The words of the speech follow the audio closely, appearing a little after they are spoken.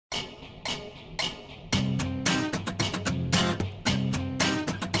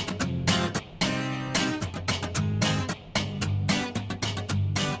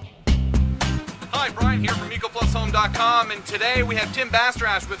Bryan here from EcoPlusHome.com, and today we have Tim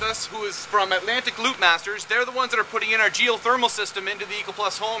Bastarache with us, who is from Atlantic Loop Masters. They're the ones that are putting in our geothermal system into the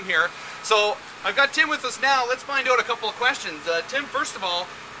EcoPlusHome here. So I've got Tim with us now. Let's find out a couple of questions. Tim, first of all,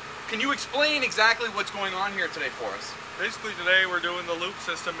 can you explain exactly what's going on here today for us? Basically today we're doing the loop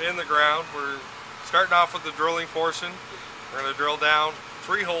system in the ground. We're starting off with the drilling portion. We're going to drill down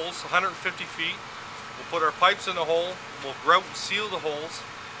 3 holes, 150 feet. We'll put our pipes in the hole, we'll grout and seal the holes,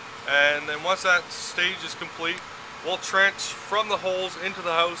 and then once that stage is complete, we'll trench from the holes into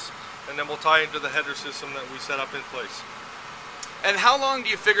the house, and then we'll tie into the header system that we set up in place. And how long do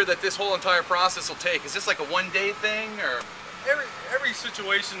you figure that this whole entire process will take? Is this like a one-day thing, or? Every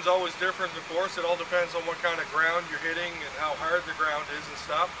situation is always different, of course. It all depends on what kind of ground you're hitting and how hard the ground is and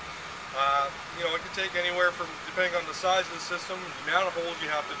stuff. You know, it can take anywhere from, depending on the size of the system, the amount of holes you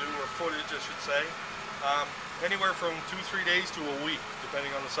have to do, or footage I should say, anywhere from 2-3 days to a week,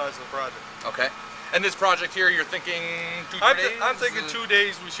 depending on the size of the project. Okay. And this project here, you're thinking 2-3 days? I'm thinking 2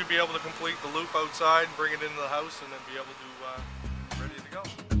 days we should be able to complete the loop outside, bring it into the house, and then be able to ready to go.